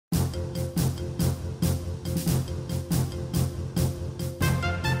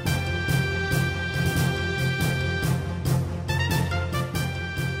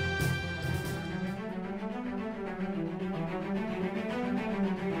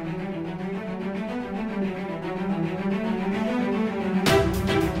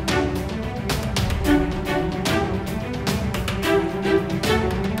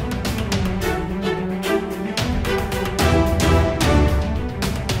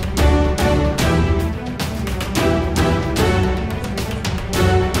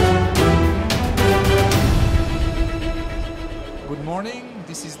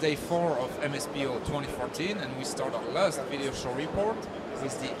day 4 of MSPO 2014, and we start our last video show report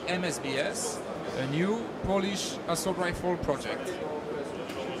with the MSBS, a new Polish assault rifle project.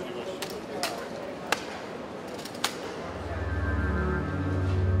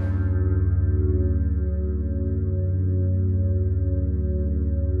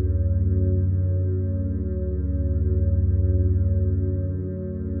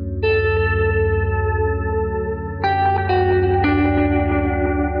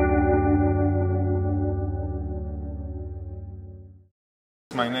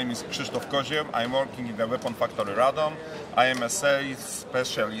 My name is Krzysztof Kozieł. I'm working in the weapon factory Radom. I am a sales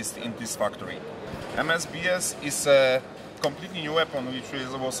specialist in this factory. MSBS is a completely new weapon which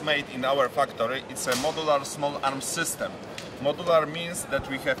was made in our factory. It's a modular small arms system. Modular means that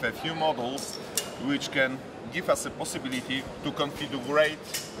we have a few models which can give us a possibility to configure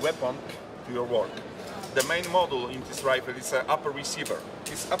weapon to your work. The main model in this rifle is an upper receiver.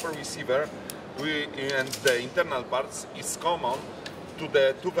 This upper receiver and the internal parts is common to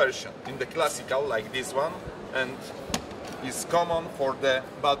the two versions, in the classical like this one, and is common for the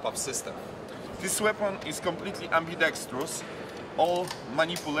bullpup system. This weapon is completely ambidextrous. All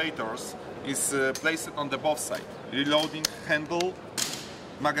manipulators is placed on the both side. Reloading handle,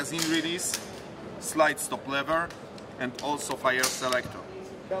 magazine release, slide stop lever, and also fire selector.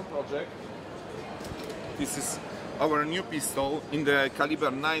 Gun project. This is our new pistol in the caliber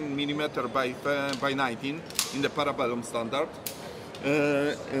 9mm by 19 in the parabellum standard.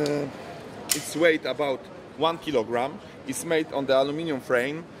 Its weight about 1 kilogram. It's made on the aluminum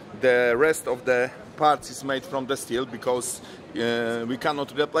frame. The rest of the parts is made from the steel because we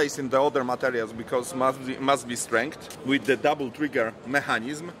cannot replace in the other materials because must be strength. With the double trigger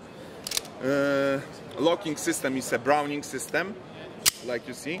mechanism. Locking system is a Browning system, like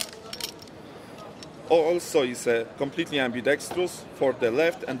you see. Also is a completely ambidextrous for the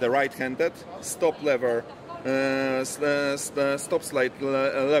left and the right-handed. Stop lever. Stop slide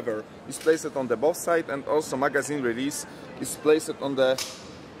lever is placed on the both side, and also magazine release is placed on the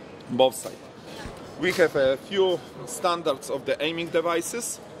both side. We have a few standards of the aiming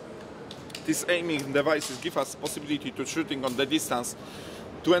devices. These aiming devices give us possibility to shooting on the distance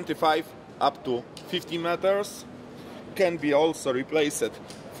 25 up to 50 meters. Can be also replaced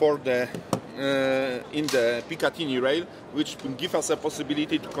for the in the Picatinny rail, which will give us a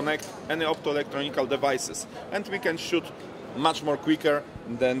possibility to connect any optoelectronic devices, and we can shoot much more quicker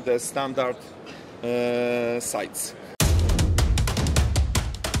than the standard sights.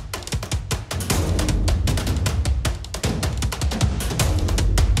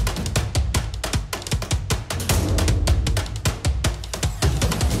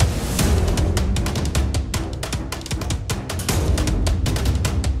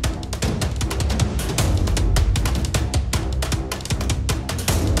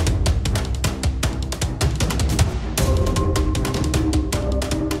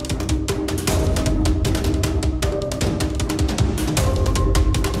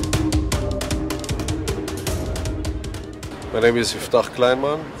 My name is Yiftach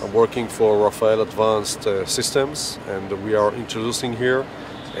Kleinman. I'm working for Rafael Advanced Systems, and we are introducing here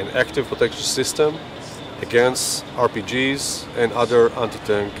an active protection system against RPGs and other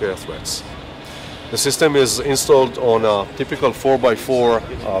anti-tank threats. The system is installed on a typical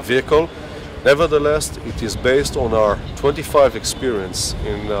 4x4 vehicle. Nevertheless, it is based on our 25 experience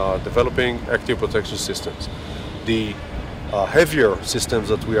in developing active protection systems. The heavier systems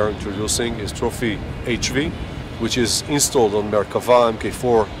that we are introducing is Trophy HV, which is installed on Merkava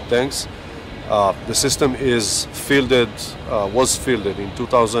Mk4 tanks. The system is was fielded in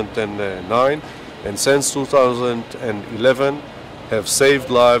 2009, and since 2011 have saved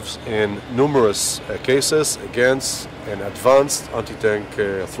lives in numerous cases against and advanced anti-tank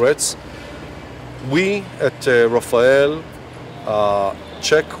threats. We at Rafael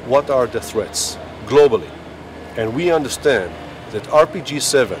check what are the threats globally, and we understand that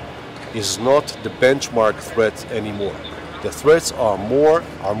RPG-7 is not the benchmark threat anymore. The threats are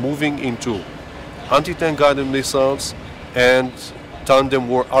moving into anti-tank guided missiles and tandem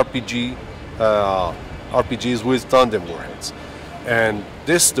war RPGs with tandem warheads. And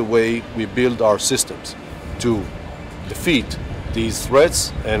this is the way we build our systems to defeat these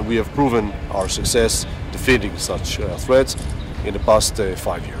threats, and we have proven our success defeating such threats in the past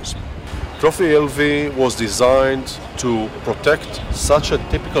 5 years. Trophy LV was designed to protect such a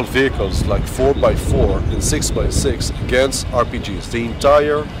typical vehicles like 4x4 and 6x6 against RPGs, the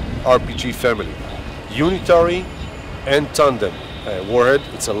entire RPG family, unitary and tandem warhead.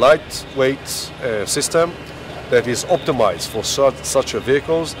 It's a lightweight system that is optimized for such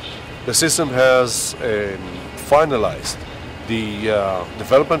vehicles. The system has finalized the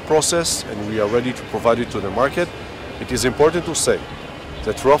development process and we are ready to provide it to the market. It is important to say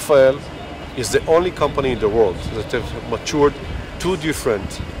that Rafael is the only company in the world that have matured two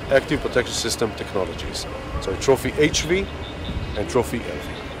different active protection system technologies. So Trophy HV and Trophy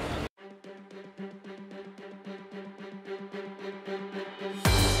LV.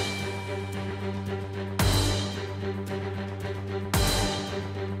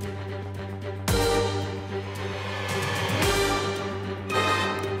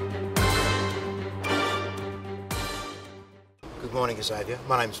 Good morning, Xavier.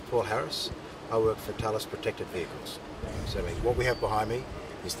 My name is Paul Harris. I work for Thales Protected Vehicles. So what we have behind me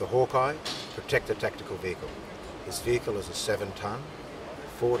is the Hawkeye Protector Tactical Vehicle. This vehicle is a 7-ton,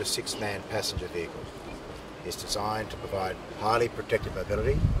 4 to 6 man passenger vehicle. It's designed to provide highly protected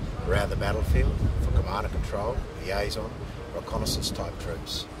mobility around the battlefield for command and control, liaison, reconnaissance type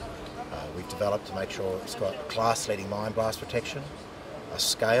troops. We've developed to make sure it's got class-leading mine blast protection, a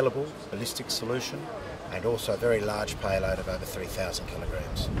scalable ballistic solution, and also a very large payload of over 3,000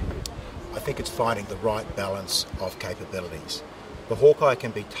 kilograms. I think it's finding the right balance of capabilities. The Hawkeye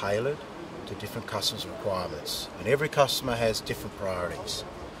can be tailored to different customers' requirements, and every customer has different priorities.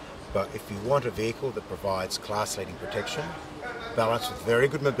 But if you want a vehicle that provides class-leading protection, balanced with very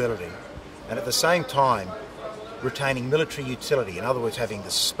good mobility, and at the same time retaining military utility, in other words having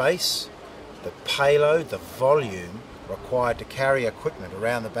the space, the payload, the volume required to carry equipment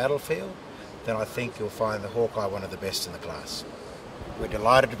around the battlefield, then I think you'll find the Hawkeye one of the best in the class. We're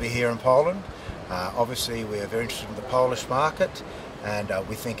delighted to be here in Poland. Obviously we are very interested in the Polish market, and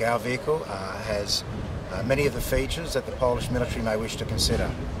we think our vehicle has many of the features that the Polish military may wish to consider.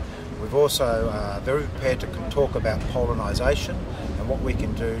 We've also very prepared to talk about Polonisation and what we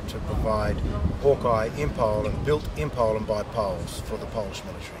can do to provide Hawkeye in Poland, built in Poland by Poles for the Polish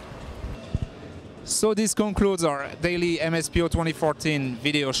military. So this concludes our daily MSPO 2014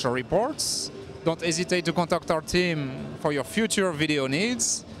 video show reports. Don't hesitate to contact our team for your future video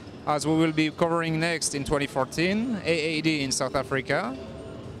needs, as we will be covering next in 2014 AAD in South Africa,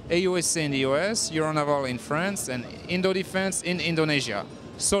 AUSC in the US, Euronaval in France, and Indo Defense in Indonesia.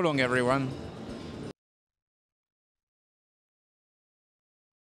 So long, everyone.